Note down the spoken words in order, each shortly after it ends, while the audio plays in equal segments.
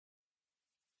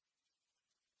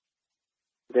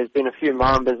There's been a few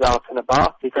mambas out and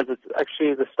about because it's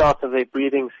actually the start of their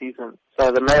breeding season.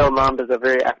 So the male mambas are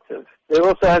very active. There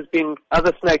also has been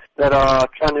other snakes that are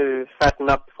trying to fatten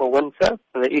up for winter. So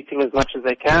they're eating as much as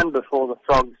they can before the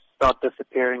frogs start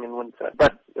disappearing in winter.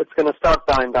 But it's going to start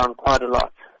dying down quite a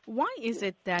lot. Why is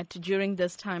it that during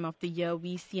this time of the year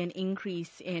we see an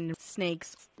increase in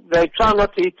snakes? They try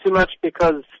not to eat too much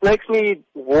because snakes need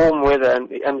warm weather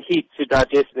and heat to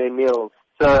digest their meals.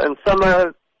 So in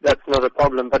summer, that's not a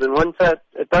problem. But in winter,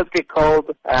 it does get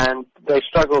cold and they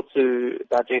struggle to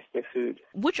digest their food.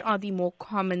 Which are the more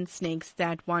common snakes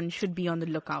that one should be on the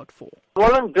lookout for?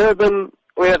 Well, in Durban,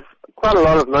 we have quite a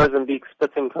lot of Mozambique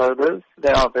spitting cobras.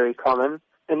 They are very common.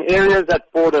 In areas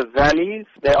that border valleys,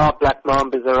 there are black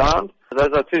mambas around.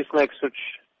 Those are two snakes which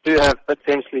do have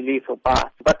potentially lethal bites.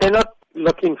 But they're not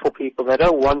looking for people. They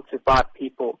don't want to bite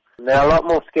people. They're a lot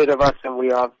more scared of us than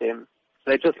we are of them.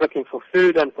 They're just looking for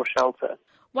food and for shelter.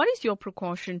 What is your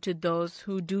precaution to those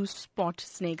who do spot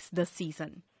snakes this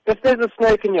season? If there's a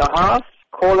snake in your house,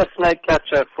 call a snake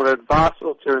catcher for advice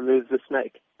or to remove the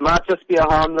snake. It might just be a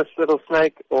harmless little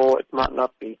snake or it might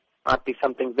not be. It might be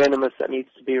something venomous that needs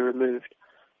to be removed.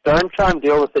 Don't try and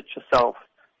deal with it yourself.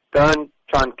 Don't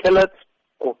try and kill it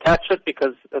or catch it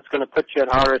because it's going to put you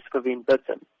at high risk of being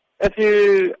bitten. If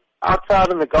you're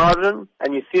outside in the garden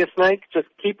and you see a snake, just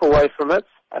keep away from it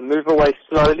and move away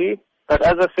slowly. But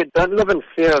as I said, don't live in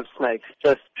fear of snakes.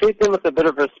 Just treat them with a bit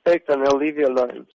of respect and they'll leave you alone.